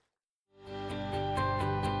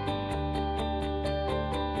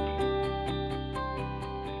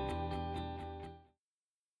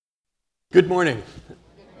Good morning.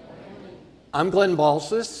 I'm Glenn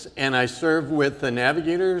Balsis, and I serve with the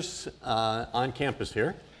Navigators on campus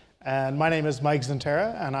here. And my name is Mike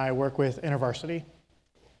Zentera, and I work with InterVarsity.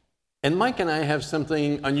 And Mike and I have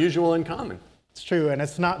something unusual in common. It's true, and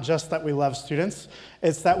it's not just that we love students,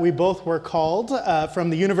 it's that we both were called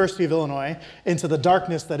from the University of Illinois into the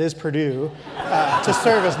darkness that is Purdue to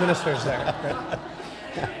serve as ministers there. Right?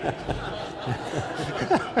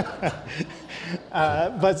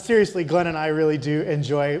 But seriously, Glenn and I really do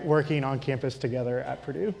enjoy working on campus together at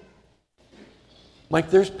Purdue. Mike,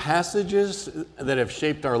 there's passages that have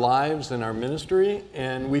shaped our lives and our ministry,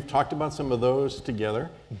 and we've talked about some of those together.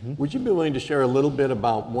 Mm-hmm. Would you be willing to share a little bit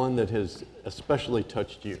about one that has especially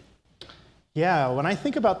touched you? Yeah, when I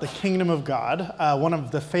think about the kingdom of God, one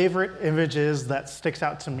of the favorite images that sticks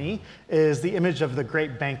out to me is the image of the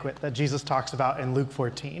great banquet that Jesus talks about in Luke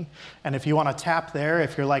 14. And if you want to tap there,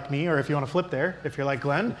 if you're like me, or if you want to flip there, if you're like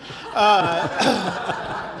Glenn,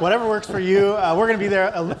 whatever works for you, we're going to be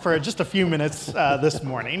there for just a few minutes this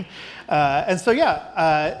morning.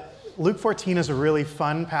 Luke 14 is a really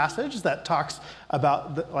fun passage that talks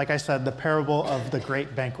about, like I said, the parable of the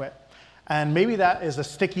great banquet. And maybe that is a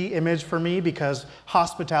sticky image for me because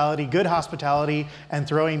hospitality, good hospitality, and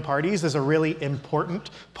throwing parties is a really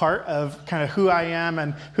important part of kind of who I am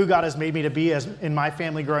and who God has made me to be. As in my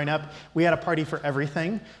family growing up, we had a party for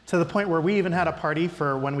everything, to the point where we even had a party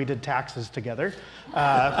for when we did taxes together.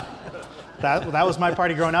 That was my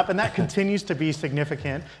party growing up, and that continues to be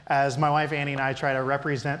significant as my wife Annie and I try to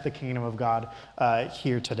represent the kingdom of God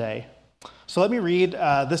here today. So let me read,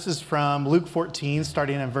 this is from Luke 14,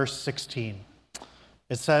 starting in verse 16.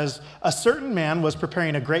 It says, "A certain man was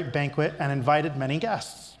preparing a great banquet and invited many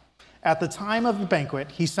guests. At the time of the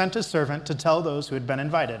banquet, he sent his servant to tell those who had been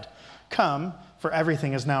invited, 'Come, for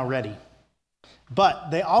everything is now ready.'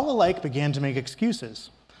 But they all alike began to make excuses.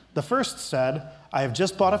 The first said, 'I have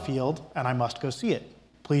just bought a field and I must go see it.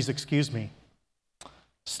 Please excuse me.'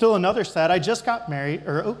 Still another said,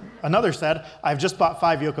 another said, 'I've just bought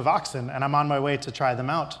 5 yoke of oxen, and I'm on my way to try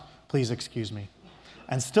them out. Please excuse me.'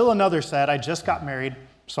 And still another said, 'I just got married,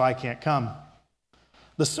 so I can't come.'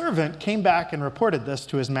 The servant came back and reported this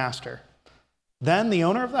to his master. Then the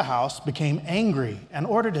owner of the house became angry and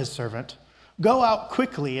ordered his servant, 'Go out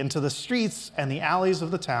quickly into the streets and the alleys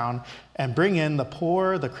of the town and bring in the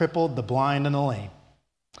poor, the crippled, the blind, and the lame.'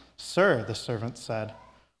 'Sir,' the servant said,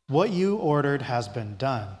 'what you ordered has been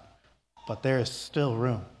done, but there is still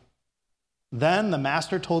room.' Then the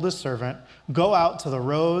master told his servant, 'Go out to the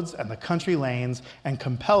roads and the country lanes and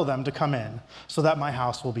compel them to come in, so that my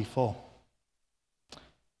house will be full.'"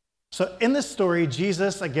 So in this story,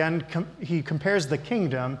 Jesus, again, he compares the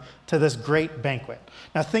kingdom to this great banquet.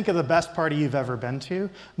 Now think of the best party you've ever been to,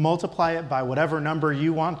 multiply it by whatever number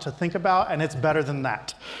you want to think about, and it's better than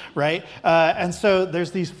that, right? And so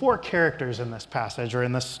there's these 4 characters in this passage, or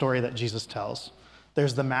in this story that Jesus tells.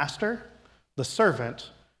 There's the master, the servant,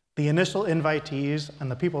 the initial invitees, and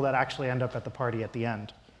the people that actually end up at the party at the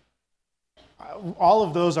end. All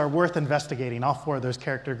of those are worth investigating. All 4 of those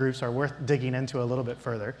character groups are worth digging into a little bit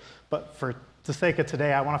further. But for the sake of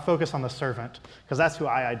today, I want to focus on the servant, because that's who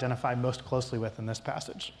I identify most closely with in this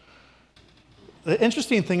passage. The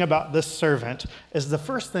interesting thing about this servant is the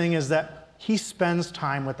first thing is that he spends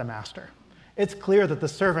time with the master. It's clear that the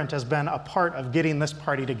servant has been a part of getting this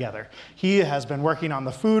party together. He has been working on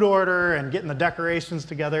the food order and getting the decorations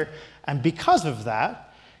together. And because of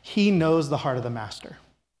that, he knows the heart of the master.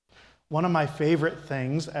 One of my favorite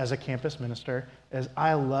things as a campus minister is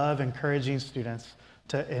I love encouraging students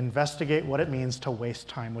to investigate what it means to waste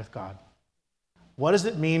time with God. What does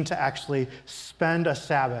it mean to actually spend a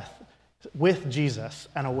Sabbath with Jesus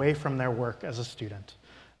and away from their work as a student?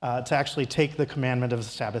 To actually take the commandment of the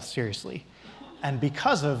Sabbath seriously. And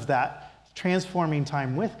because of that transforming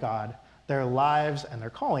time with God, their lives and their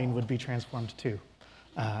calling would be transformed too.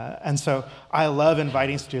 And so I love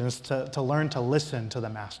inviting students to learn to listen to the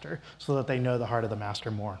master so that they know the heart of the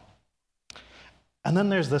master more. And then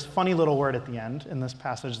there's this funny little word at the end in this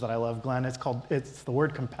passage that I love, Glenn. It's the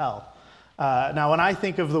word compel. Now, when I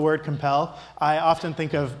think of the word compel, I often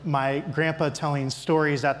think of my grandpa telling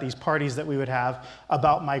stories at these parties that we would have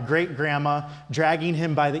about my great-grandma dragging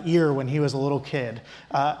him by the ear when he was a little kid,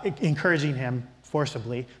 encouraging him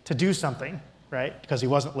forcibly to do something, right? Because he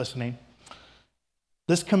wasn't listening.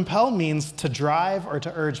 This compel means to drive or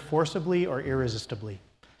to urge forcibly or irresistibly.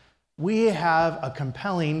 We have a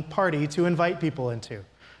compelling party to invite people into.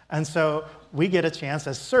 And so we get a chance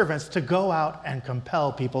as servants to go out and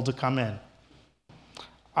compel people to come in.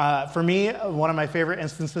 For me, one of my favorite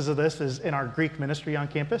instances of this is in our Greek ministry on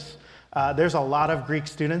campus. There's a lot of Greek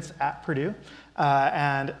students at Purdue,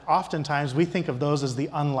 and oftentimes we think of those as the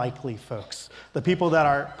unlikely folks, the people that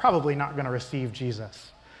are probably not going to receive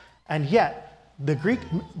Jesus. And yet, the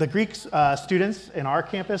Greek students in our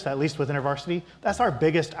campus, at least with InterVarsity, that's our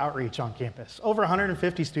biggest outreach on campus. Over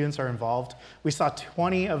 150 students are involved. We saw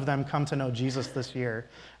 20 of them come to know Jesus this year,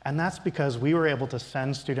 and that's because we were able to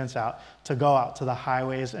send students out to go out to the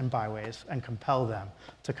highways and byways and compel them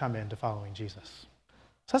to come into following Jesus.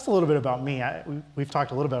 So that's a little bit about me. We've talked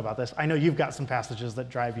a little bit about this. I know you've got some passages that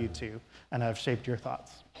drive you too and have shaped your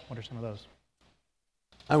thoughts. What are some of those?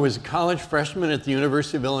 I was a college freshman at the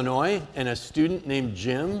University of Illinois, and a student named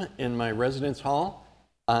Jim in my residence hall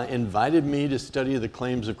invited me to study the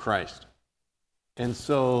claims of Christ. And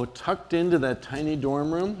so tucked into that tiny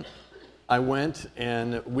dorm room, I went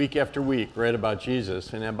and week after week read about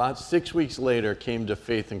Jesus, and about 6 weeks later came to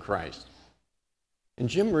faith in Christ. And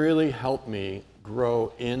Jim really helped me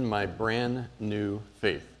grow in my brand new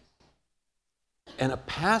faith. And a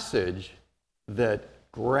passage that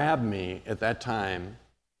grabbed me at that time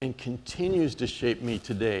and continues to shape me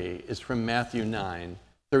today is from Matthew 9,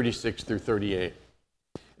 36 through 38.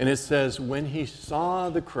 And it says, when he saw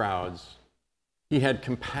the crowds, he had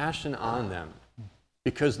compassion on them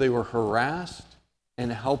because they were harassed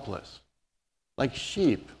and helpless, like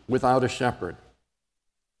sheep without a shepherd.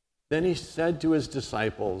 Then he said to his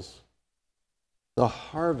disciples, the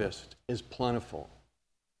harvest is plentiful,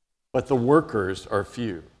 but the workers are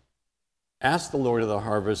few. Ask the Lord of the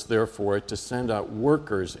harvest, therefore, to send out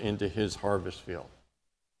workers into his harvest field.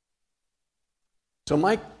 So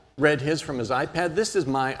Mike read his from his iPad. This is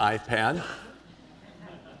my iPad.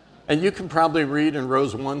 And you can probably read in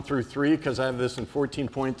rows 1 through 3 because I have this in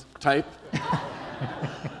 14-point type.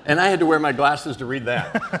 And I had to wear my glasses to read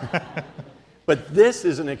that. But this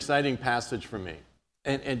is an exciting passage for me.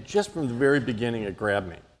 And just from the very beginning, it grabbed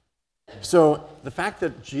me. So the fact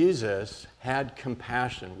that Jesus had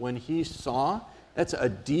compassion, when he saw, that's a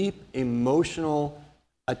deep emotional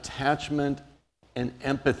attachment and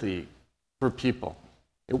empathy for people.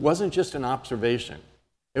 It wasn't just an observation.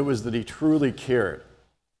 It was that he truly cared.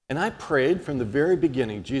 And I prayed from the very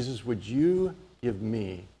beginning, Jesus, would you give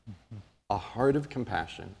me a heart of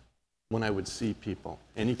compassion when I would see people,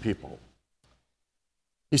 any people?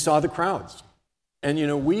 He saw the crowds.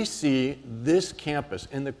 And we see this campus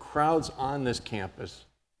and the crowds on this campus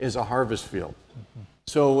is a harvest field.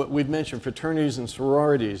 So we've mentioned fraternities and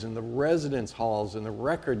sororities and the residence halls and the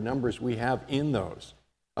record numbers we have in those.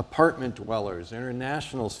 Apartment dwellers,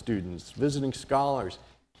 international students, visiting scholars,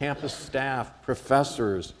 campus staff,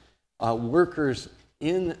 professors, workers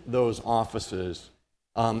in those offices,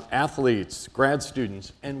 athletes, grad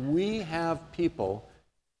students. And we have people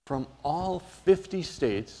from all 50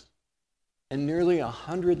 states and nearly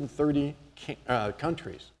 130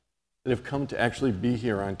 countries that have come to actually be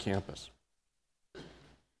here on campus.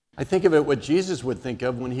 I think of it what Jesus would think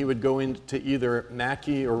of when he would go into either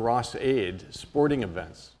Mackey or Ross-Ade sporting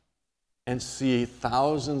events and see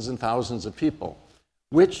thousands and thousands of people,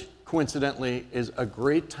 which coincidentally is a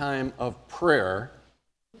great time of prayer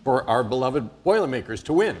for our beloved Boilermakers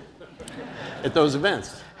to win at those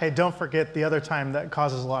events. Hey, don't forget the other time that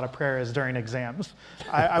causes a lot of prayer is during exams.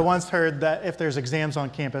 I once heard that if there's exams on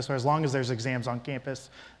campus, or as long as there's exams on campus,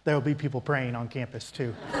 there will be people praying on campus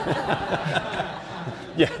too.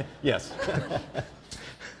 Yes.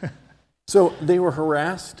 So they were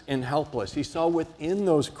harassed and helpless. He saw within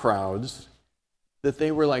those crowds that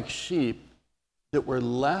they were like sheep that were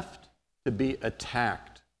left to be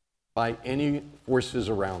attacked by any forces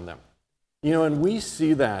around them. And we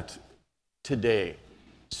see that today.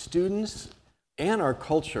 Students and our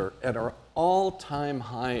culture at our all-time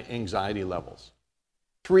high anxiety levels.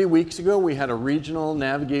 3 weeks ago, we had a regional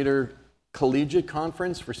Navigator collegiate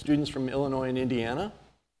conference for students from Illinois and Indiana,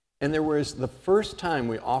 and there was the first time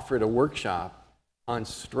we offered a workshop on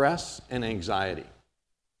stress and anxiety.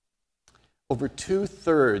 Over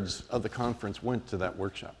 2/3 of the conference went to that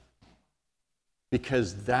workshop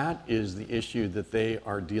because that is the issue that they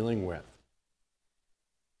are dealing with.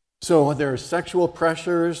 So there's sexual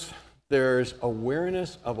pressures, there's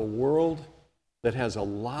awareness of a world that has a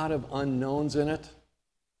lot of unknowns in it.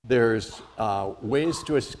 There's ways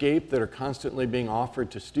to escape that are constantly being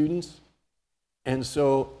offered to students. And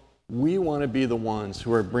so we want to be the ones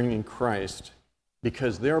who are bringing Christ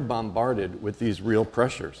because they're bombarded with these real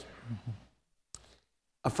pressures. Mm-hmm.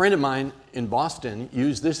 A friend of mine in Boston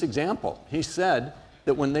used this example. He said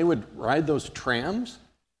that when they would ride those trams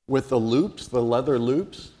with the loops, the leather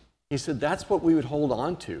loops, he said that's what we would hold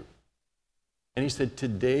on to. And he said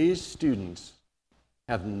today's students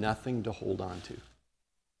have nothing to hold on to.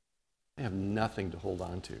 They have nothing to hold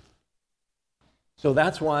on to. So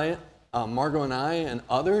that's why Margot and I and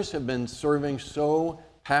others have been serving so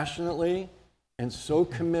passionately and so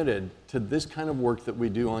committed to this kind of work that we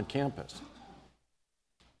do on campus.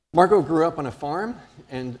 Margot grew up on a farm,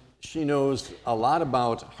 and she knows a lot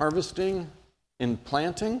about harvesting and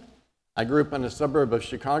planting. I grew up in a suburb of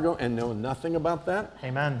Chicago and know nothing about that.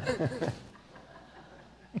 Amen.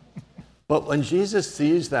 But when Jesus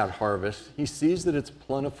sees that harvest, he sees that it's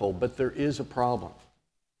plentiful, but there is a problem.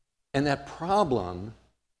 And that problem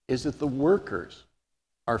is that the workers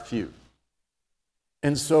are few.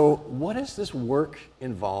 And so what does this work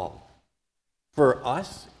involve? For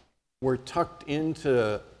us, we're tucked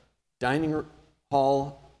into dining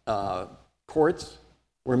hall courts.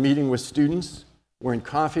 We're meeting with students. We're in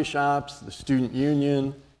coffee shops, the student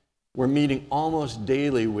union. We're meeting almost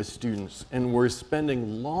daily with students, and we're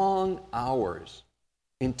spending long hours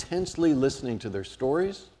intensely listening to their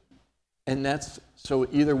stories. And that's so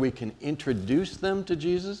either we can introduce them to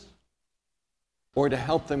Jesus or to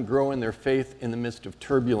help them grow in their faith in the midst of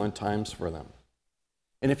turbulent times for them.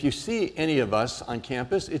 And if you see any of us on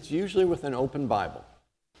campus, it's usually with an open Bible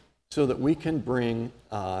so that we can bring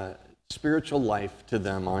spiritual life to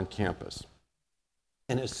them on campus.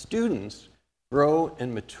 And as students grow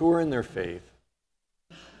and mature in their faith,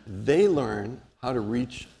 they learn how to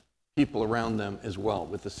reach people around them as well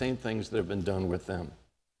with the same things that have been done with them.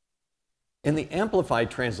 In the Amplified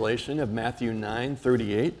translation of Matthew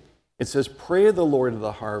 9:38, it says, "Pray the Lord of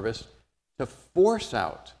the harvest to force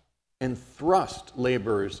out and thrust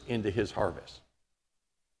laborers into his harvest."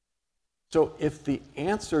 So if the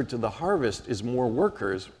answer to the harvest is more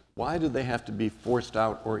workers, why do they have to be forced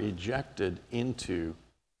out or ejected into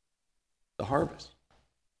the harvest?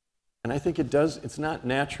 And I think it's not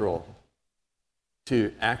natural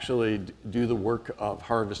to actually do the work of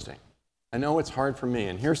harvesting. I know it's hard for me,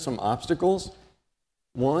 and here's some obstacles.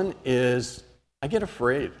 One is I get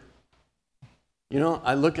afraid. You know,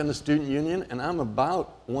 I look in the student union, and I'm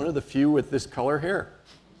about one of the few with this color hair.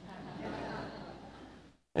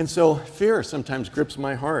 And so fear sometimes grips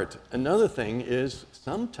my heart. Another thing is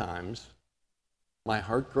sometimes my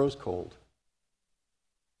heart grows cold,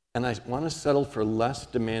 and I want to settle for less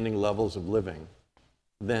demanding levels of living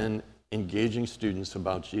than engaging students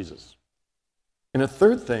about Jesus. And a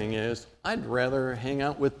third thing is I'd rather hang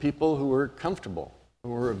out with people who are comfortable,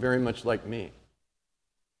 who are very much like me.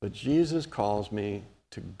 But Jesus calls me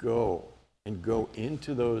to go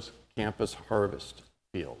into those campus harvest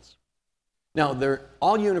fields. Now,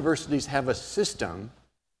 all universities have a system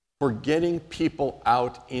for getting people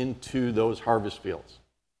out into those harvest fields.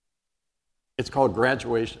 It's called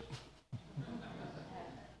graduation.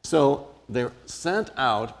 So they're sent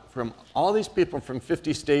out from all these people from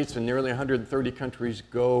 50 states and nearly 130 countries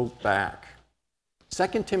go back.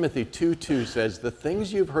 2 Timothy 2:2 says, "The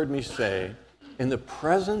things you've heard me say in the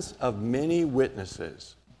presence of many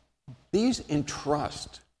witnesses, these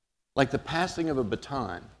entrust, like the passing of a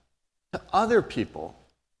baton, to other people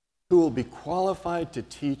who will be qualified to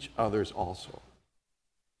teach others also."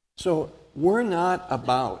 So we're not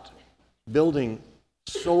about building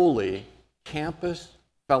solely campus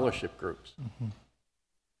fellowship groups. Mm-hmm.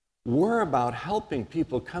 We're about helping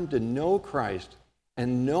people come to know Christ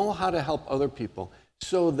and know how to help other people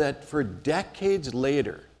so that for decades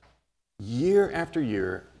later, year after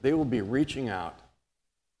year, they will be reaching out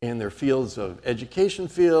in their fields of education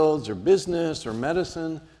fields or business or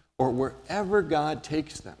medicine or wherever God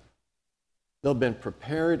takes them. They'll have been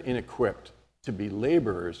prepared and equipped to be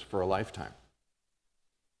laborers for a lifetime.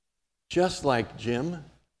 Just like Jim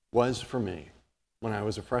was for me when I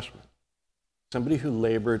was a freshman. Somebody who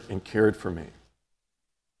labored and cared for me.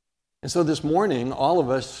 And so this morning, all of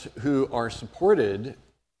us who are supported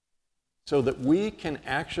so that we can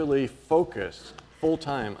actually focus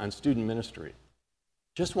full-time on student ministry,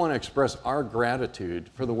 just want to express our gratitude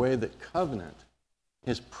for the way that Covenant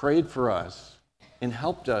has prayed for us and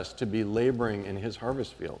helped us to be laboring in his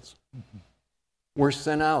harvest fields. Mm-hmm. We're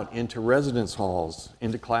sent out into residence halls,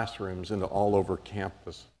 into classrooms, into all over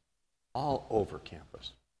campus. All over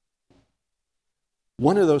campus.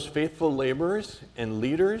 One of those faithful laborers and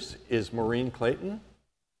leaders is Maureen Clayton.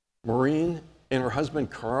 Maureen and her husband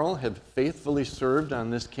Carl have faithfully served on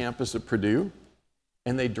this campus at Purdue,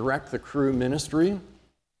 and they direct the Cru ministry.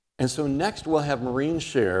 And so next we'll have Maureen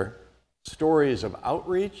share stories of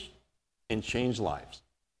outreach and changed lives.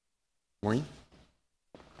 Maureen?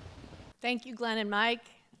 Thank you, Glenn and Mike.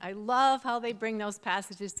 I love how they bring those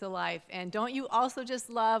passages to life. And don't you also just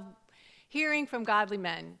love hearing from godly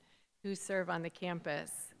men who serve on the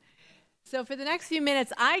campus? So for the next few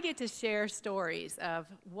minutes, I get to share stories of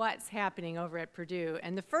what's happening over at Purdue.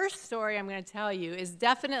 And the first story I'm going to tell you is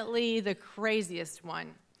definitely the craziest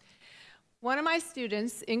one. One of my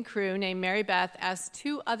students in Crew, named Mary Beth, asked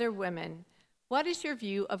two other women, "What is your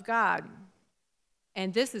view of God?"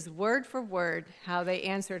 And this is word for word how they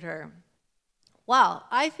answered her. "Well,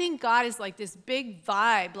 I think God is like this big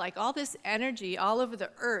vibe, like all this energy all over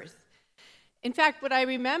the earth. In fact, what I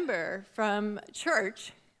remember from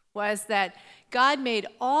church was that God made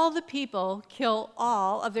all the people kill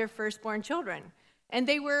all of their firstborn children. And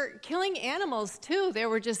they were killing animals too. There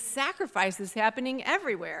were just sacrifices happening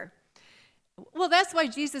everywhere. Well, that's why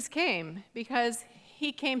Jesus came, because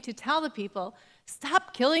he came to tell the people,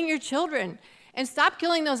 stop killing your children and stop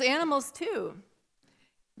killing those animals too."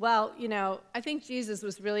 Well, I think Jesus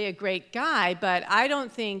was really a great guy, but I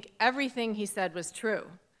don't think everything he said was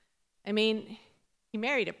true. I mean, he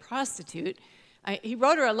married a prostitute. He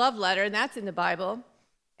wrote her a love letter, and that's in the Bible.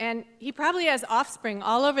 And he probably has offspring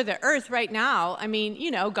all over the earth right now. I mean,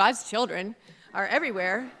 God's children are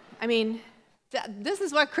everywhere. I mean, this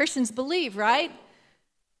is what Christians believe, right?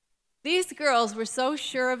 These girls were so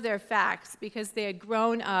sure of their facts because they had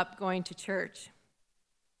grown up going to church.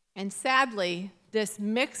 And sadly, this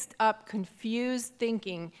mixed up, confused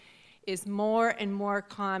thinking is more and more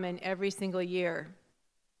common every single year.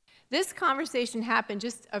 This conversation happened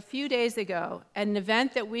just a few days ago at an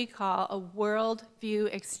event that we call a World View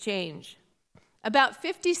Exchange. About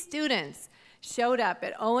 50 students showed up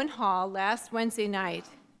at Owen Hall last Wednesday night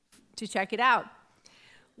to check it out.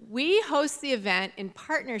 We host the event in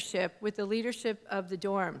partnership with the leadership of the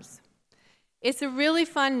dorms. It's a really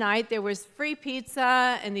fun night. There was free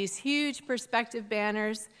pizza and these huge perspective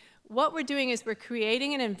banners. What we're doing is we're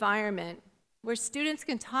creating an environment where students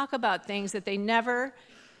can talk about things that they never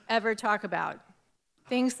ever talk about.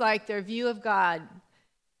 Things like their view of God,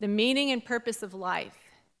 the meaning and purpose of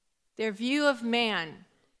life, their view of man,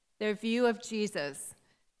 their view of Jesus,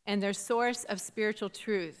 and their source of spiritual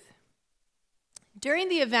truth. During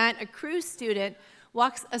the event, a Crew student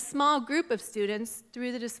walks a small group of students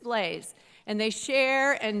through the displays, and they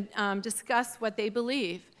share and discuss what they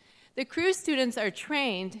believe. The Crew students are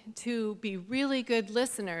trained to be really good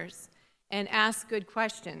listeners and ask good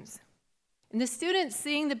questions. And the students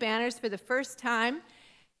seeing the banners for the first time,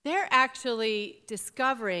 they're actually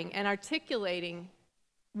discovering and articulating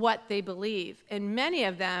what they believe. And many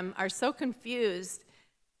of them are so confused.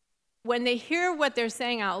 When they hear what they're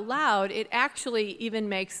saying out loud, it actually even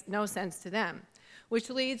makes no sense to them, which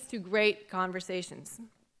leads to great conversations.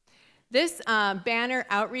 This banner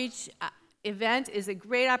outreach event is a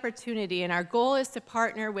great opportunity, and our goal is to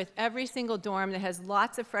partner with every single dorm that has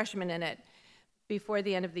lots of freshmen in it before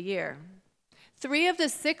the end of the year. 3 of the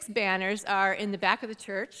 6 banners are in the back of the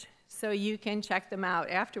church, so you can check them out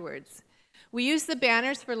afterwards. We use the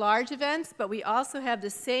banners for large events, but we also have the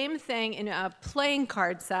same thing in a playing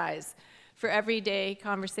card size for everyday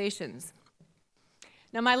conversations.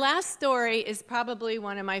 Now, my last story is probably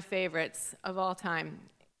one of my favorites of all time.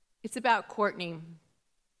 It's about Courtney.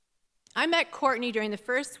 I met Courtney during the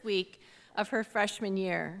first week of her freshman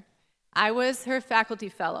year. I was her faculty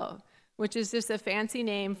fellow, which is just a fancy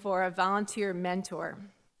name for a volunteer mentor.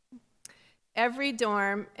 Every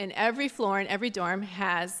dorm and every floor in every dorm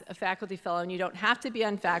has a faculty fellow, and you don't have to be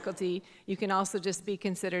on faculty. You can also just be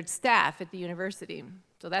considered staff at the university.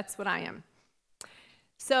 So that's what I am.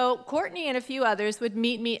 So Courtney and a few others would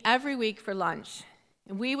meet me every week for lunch,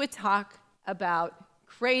 and we would talk about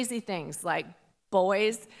crazy things like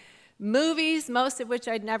boys, movies, most of which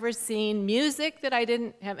I'd never seen, music that I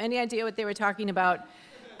didn't have any idea what they were talking about,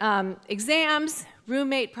 exams,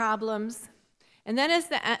 roommate problems. And then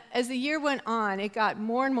as the year went on, it got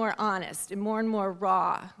more and more honest and more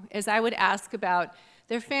raw as I would ask about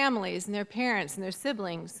their families and their parents and their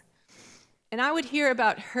siblings. And I would hear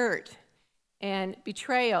about hurt and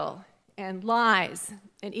betrayal and lies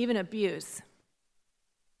and even abuse.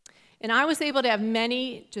 And I was able to have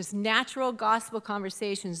many just natural gospel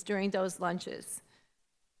conversations during those lunches.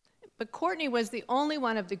 But Courtney was the only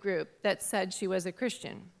one of the group that said she was a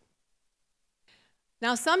Christian.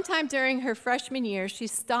 Now, sometime during her freshman year, she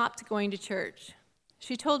stopped going to church.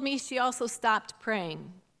 She told me she also stopped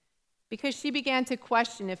praying because she began to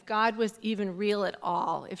question if God was even real at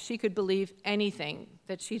all, if she could believe anything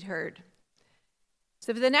that she'd heard.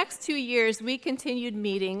 So for the next 2 years, we continued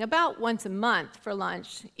meeting about once a month for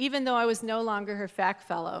lunch, even though I was no longer her fac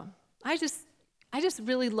fellow. I just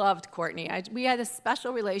really loved Courtney. We had a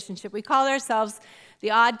special relationship. We called ourselves the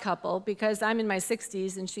odd couple because I'm in my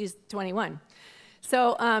 60s and she's 21.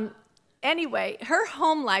 So anyway, her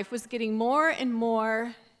home life was getting more and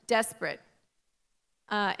more desperate.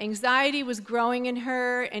 Anxiety was growing in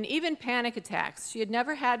her, and even panic attacks. She had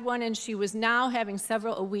never had one, and she was now having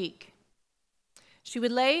several a week. She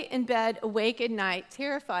would lay in bed awake at night,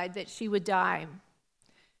 terrified that she would die.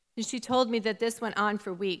 And she told me that this went on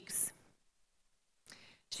for weeks.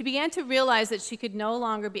 She began to realize that she could no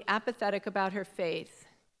longer be apathetic about her faith.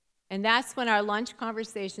 And that's when our lunch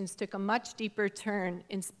conversations took a much deeper turn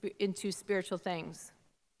into spiritual things.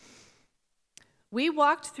 We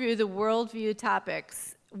walked through the worldview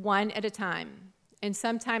topics one at a time, and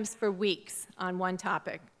sometimes for weeks on one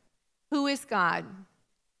topic. Who is God?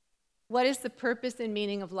 What is the purpose and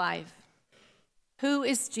meaning of life? Who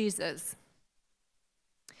is Jesus?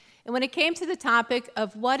 And when it came to the topic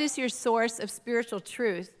of what is your source of spiritual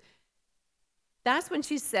truth, that's when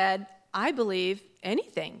she said, I believe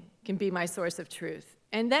anything can be my source of truth.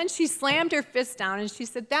 And then she slammed her fist down and she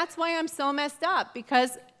said, that's why I'm so messed up,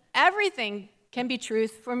 because everything can be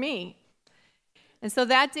truth for me. And so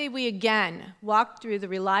that day we again walked through the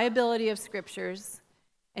reliability of scriptures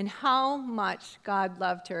and how much God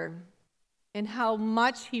loved her and how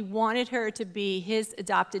much he wanted her to be his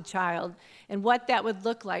adopted child and what that would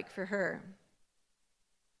look like for her.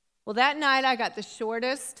 Well, that night I got the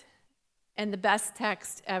shortest and the best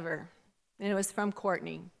text ever, and it was from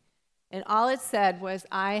Courtney. And all it said was,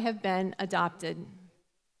 I have been adopted.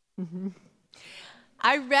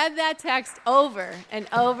 I read that text over and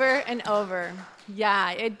over and over.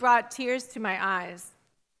 Yeah, it brought tears to my eyes.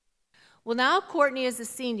 Well, now Courtney is a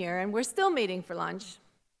senior, and we're still meeting for lunch.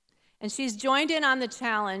 And she's joined in on the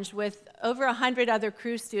challenge with over 100 other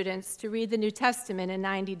Cru students to read the New Testament in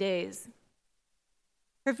 90 days.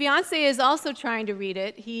 Her fiancé is also trying to read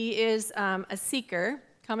it. He is a seeker,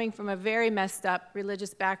 coming from a very messed up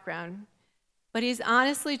religious background. But he's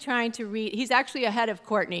honestly trying to read. He's actually ahead of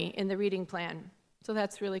Courtney in the reading plan. So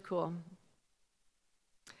that's really cool.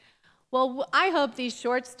 Well, I hope these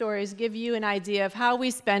short stories give you an idea of how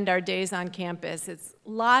we spend our days on campus. It's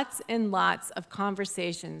lots and lots of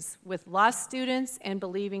conversations with lost students and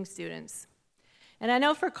believing students. And I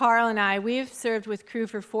know for Carl and I, we've served with Cru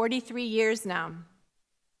for 43 years now.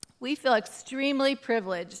 We feel extremely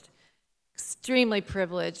privileged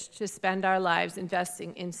to spend our lives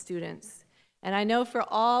investing in students. And I know for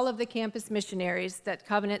all of the campus missionaries that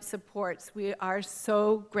Covenant supports, we are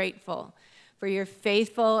so grateful for your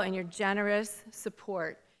faithful and your generous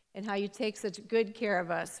support and how you take such good care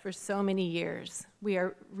of us for so many years. We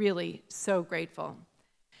are really so grateful.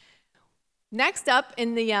 Next up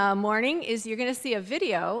in the morning is you're going to see a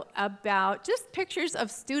video about just pictures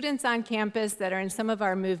of students on campus that are in some of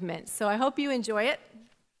our movements. So I hope you enjoy it,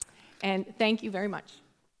 and thank you very much.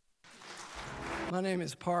 My name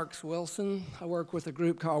is Parks Wilson. I work with a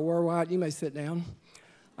group called Worldwide. You may sit down.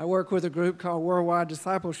 I work with a group called Worldwide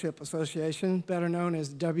Discipleship Association, better known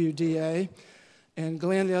as WDA. And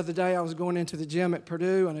Glenn, the other day I was going into the gym at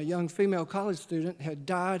Purdue, and a young female college student had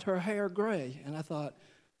dyed her hair gray. And I thought,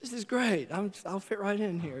 this is great. I'll fit right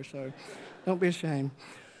in here, so don't be ashamed.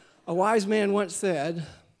 A wise man once said,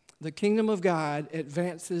 the kingdom of God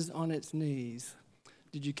advances on its knees.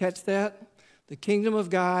 Did you catch that? The kingdom of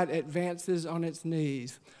God advances on its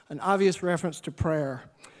knees, an obvious reference to prayer.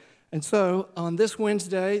 And so on this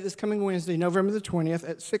coming Wednesday, November the 20th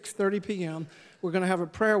at 6:30 p.m., we're going to have a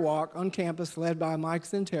prayer walk on campus led by Mike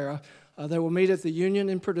Zentera. They will meet at the Union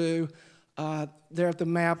in Purdue, there at the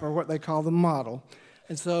MAP, or what they call the model.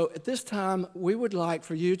 And so at this time, we would like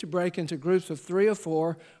for you to break into groups of 3 or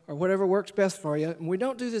 4, or whatever works best for you. And we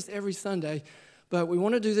don't do this every Sunday, but we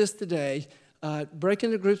want to do this today. Break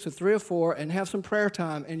into groups of 3 or 4 and have some prayer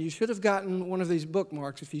time. And you should have gotten one of these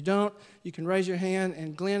bookmarks. If you don't, you can raise your hand,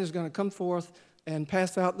 and Glenn is going to come forth and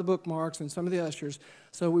pass out the bookmarks and some of the ushers.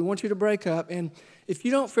 So we want you to break up. And if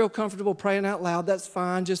you don't feel comfortable praying out loud, that's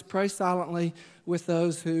fine. Just pray silently with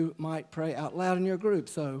those who might pray out loud in your group.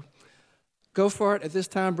 So go for it. At this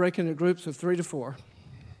time, break into groups of 3 to 4.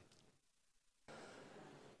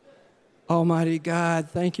 Almighty God,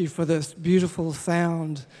 thank you for this beautiful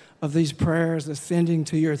sound of these prayers ascending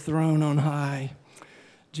to your throne on high.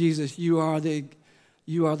 Jesus, you are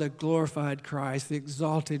the glorified Christ, the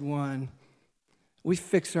exalted one. We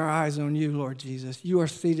fix our eyes on you, Lord Jesus. You are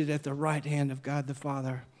seated at the right hand of God the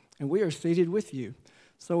Father, and we are seated with you.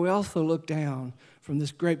 So we also look down from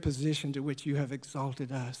this great position to which you have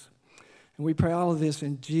exalted us. And we pray all of this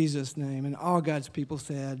in Jesus' name. And all God's people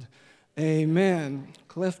said, amen.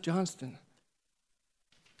 Cliff Johnston.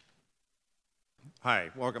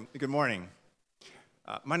 Hi, welcome. Good morning.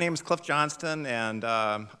 My name is Cliff Johnston, and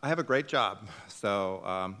I have a great job. So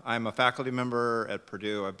I'm a faculty member at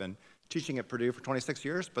Purdue. I've been teaching at Purdue for 26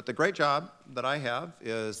 years, but the great job that I have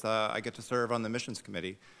is I get to serve on the missions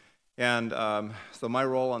committee. And so my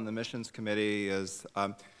role on the missions committee is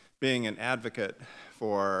being an advocate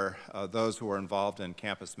for those who are involved in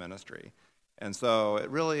campus ministry. And so it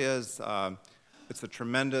really is, it's a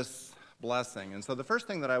tremendous blessing. And so the first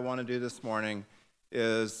thing that I want to do this morning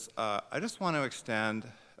is I just want to extend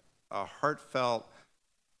a heartfelt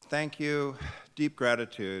thank you, deep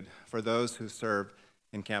gratitude for those who serve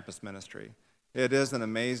in campus ministry. It is an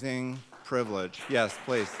amazing privilege. Yes,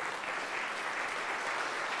 please.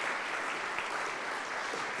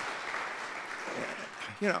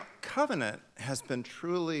 You know, Covenant has been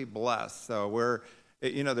truly blessed. So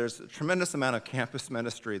there's a tremendous amount of campus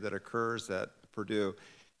ministry that occurs at Purdue.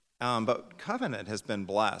 But Covenant has been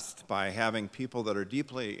blessed by having people that are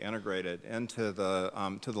deeply integrated into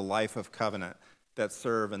the life of Covenant that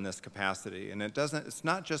serve in this capacity. And it's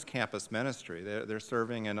not just campus ministry. They're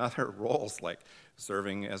serving in other roles, like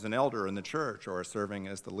serving as an elder in the church or serving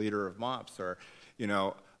as the leader of MOPS, or,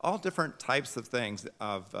 all different types of things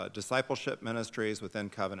of discipleship ministries within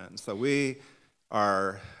Covenant. And so we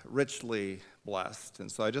are richly blessed.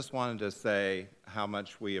 And so I just wanted to say how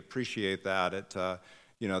much we appreciate that.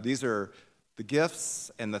 These are the gifts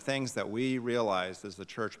and the things that we realize as the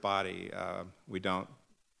church body. We don't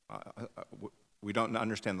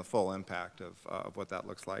understand the full impact of what that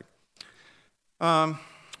looks like.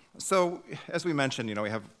 So as we mentioned, we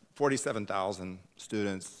have 47,000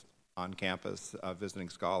 students on campus, visiting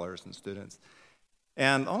scholars and students.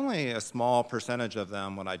 And only a small percentage of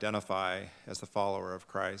them would identify as a follower of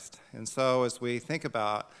Christ. And so as we think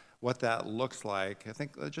about what that looks like, I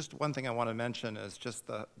think just one thing I want to mention is just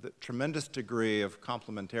the tremendous degree of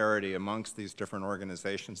complementarity amongst these different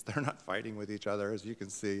organizations. They're not fighting with each other, as you can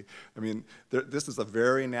see. I mean, this is a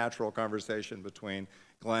very natural conversation between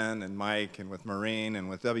Glenn and Mike and with Maureen and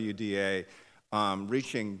with WDA,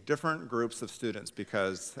 reaching different groups of students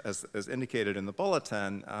because, as indicated in the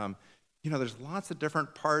bulletin, there's lots of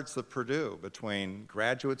different parts of Purdue between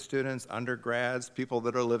graduate students, undergrads, people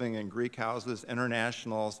that are living in Greek houses,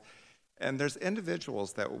 internationals, and there's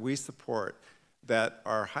individuals that we support that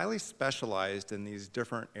are highly specialized in these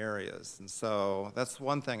different areas. And so that's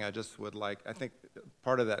one thing I just would like, I think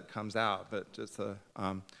part of that comes out, but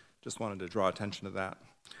just wanted to draw attention to that.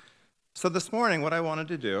 So this morning, what I wanted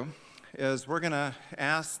to do is we're going to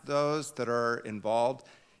ask those that are involved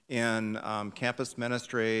in campus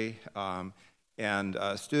ministry and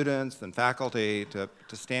students and faculty to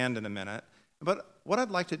stand in a minute. But what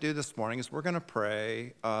I'd like to do this morning is we're going to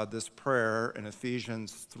pray this prayer in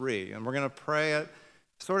Ephesians 3. And we're going to pray it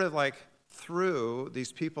sort of like through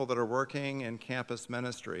these people that are working in campus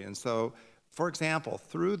ministry. And so, for example,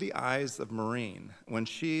 through the eyes of Maureen, when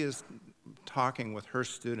she is talking with her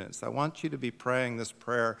students, I want you to be praying this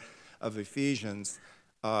prayer of Ephesians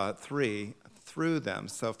 3 through them.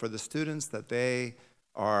 So for the students that they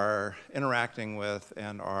are interacting with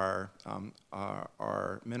and are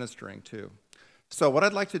ministering to. So what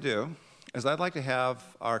I'd like to do is I'd like to have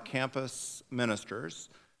our campus ministers,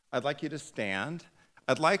 I'd like you to stand.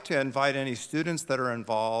 I'd like to invite any students that are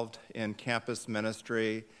involved in campus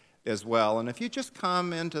ministry as well. And if you just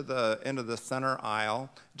come into the center aisle,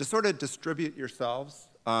 to sort of distribute yourselves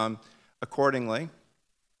accordingly.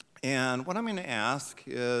 And what I'm going to ask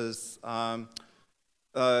is, I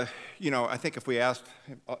think if we asked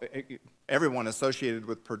everyone associated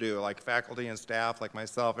with Purdue, like faculty and staff, like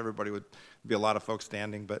myself, everybody would be a lot of folks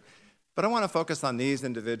standing, but I want to focus on these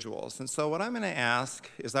individuals. And so what I'm going to ask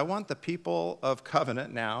is I want the people of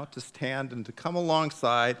Covenant now to stand and to come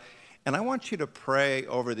alongside, and I want you to pray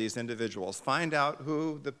over these individuals. Find out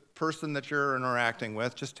who the person that you're interacting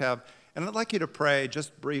with, and I'd like you to pray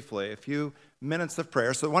just briefly, a few minutes of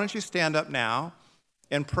prayer. So why don't you stand up now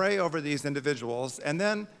and pray over these individuals, and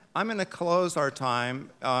then I'm going to close our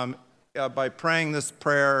time by praying this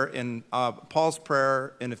prayer in Paul's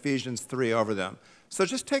prayer in Ephesians 3 over them. So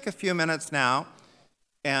just take a few minutes now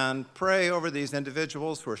and pray over these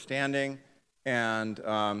individuals who are standing, and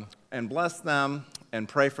bless them and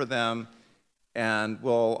pray for them, and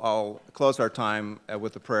I'll close our time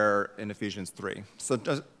with the prayer in Ephesians 3. So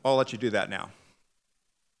I'll let you do that now.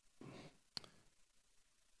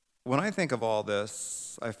 When I think of all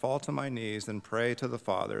this, I fall to my knees and pray to the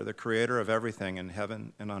Father, the creator of everything in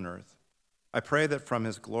heaven and on earth. I pray that from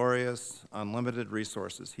his glorious, unlimited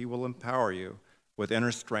resources, he will empower you with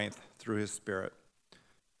inner strength through his Spirit.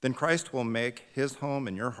 Then Christ will make his home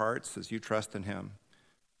in your hearts as you trust in him.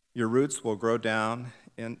 Your roots will grow down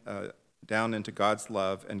into God's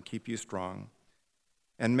love and keep you strong.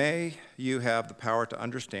 And may you have the power to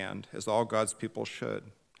understand, as all God's people should,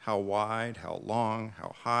 how wide, how long,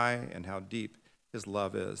 how high, and how deep his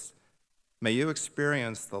love is. May you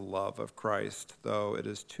experience the love of Christ, though it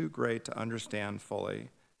is too great to understand fully.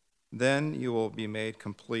 Then you will be made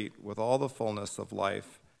complete with all the fullness of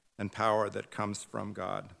life and power that comes from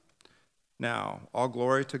God. Now, all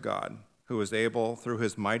glory to God, who is able, through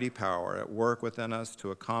his mighty power at work within us, to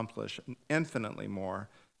accomplish infinitely more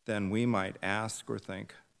than we might ask or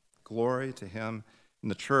think. Glory to him in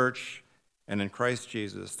the church and in Christ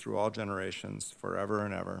Jesus through all generations, forever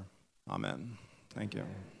and ever. Amen. Thank you.